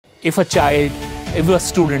if a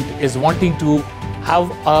student is wanting to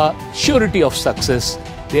have a surety of success,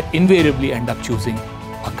 they invariably end up choosing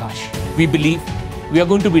Aakash. We believe we are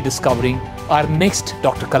going to be discovering our next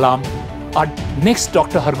Dr. Kalam, our next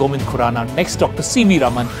Dr. Hargobind Khurana, next Dr. C.V.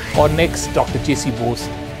 Raman, or next Dr. J.C. Bose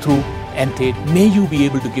through ANTHE. May you be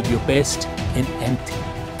able to give your best in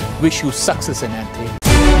ANTHE. Wish you success in ANTHE.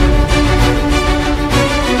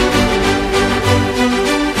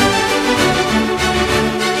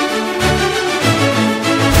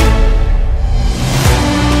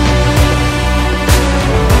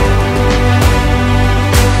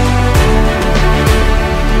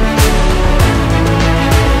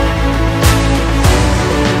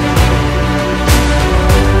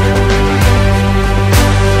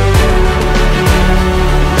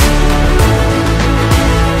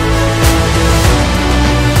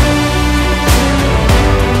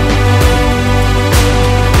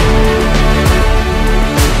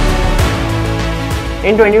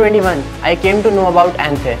 In 2021, I came to know about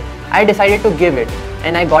ANTHE. I decided to give it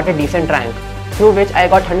and I got a decent rank, through which I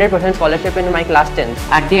got 100% scholarship in my class 10th.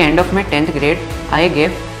 At the end of my 10th grade, I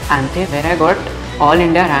gave ANTHE where I got All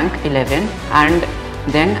India rank 11, and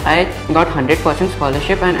then I got 100%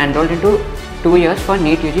 scholarship and enrolled into 2 years for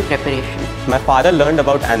NEET UG preparation. My father learned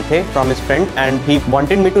about ANTHE from his friend and he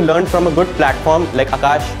wanted me to learn from a good platform like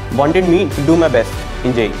Aakash, wanted me to do my best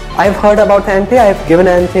in JEE. I've heard about ANTHE. I've given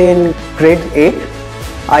ANTHE in grade 8.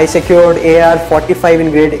 I secured AR 45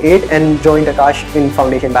 in grade 8 and joined Aakash in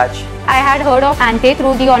foundation batch. I had heard of ANTHE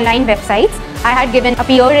through the online websites. I had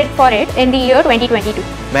appeared for it in the year 2022.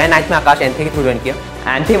 मैं 9th में आकाश ANTHE के through join किया.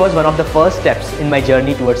 ANTHE was one of the first steps in my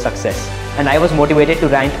journey towards success, and I was motivated to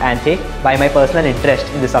rank ANTHE by my personal interest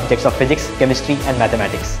in the subjects of physics, chemistry and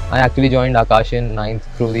mathematics. I actually joined Aakash in 9th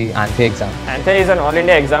through the ANTHE exam. ANTHE is an all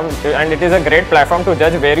India exam and it is a great platform to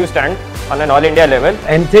judge where you stand on an all India level.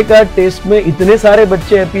 ANTHE का test में इतने सारे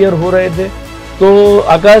बच्चे appear हो रहे थे, तो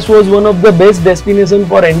Aakash was one of the best destination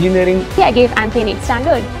for engineering. I gave ANTHE NEET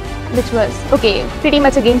standard, which was pretty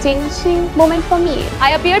much a game-changing moment for me.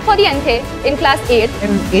 I appeared for the ANTHE in class 8.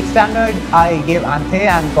 In 8th standard, I gave ANTHE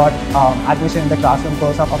and got admission in the classroom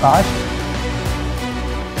course of Aakash.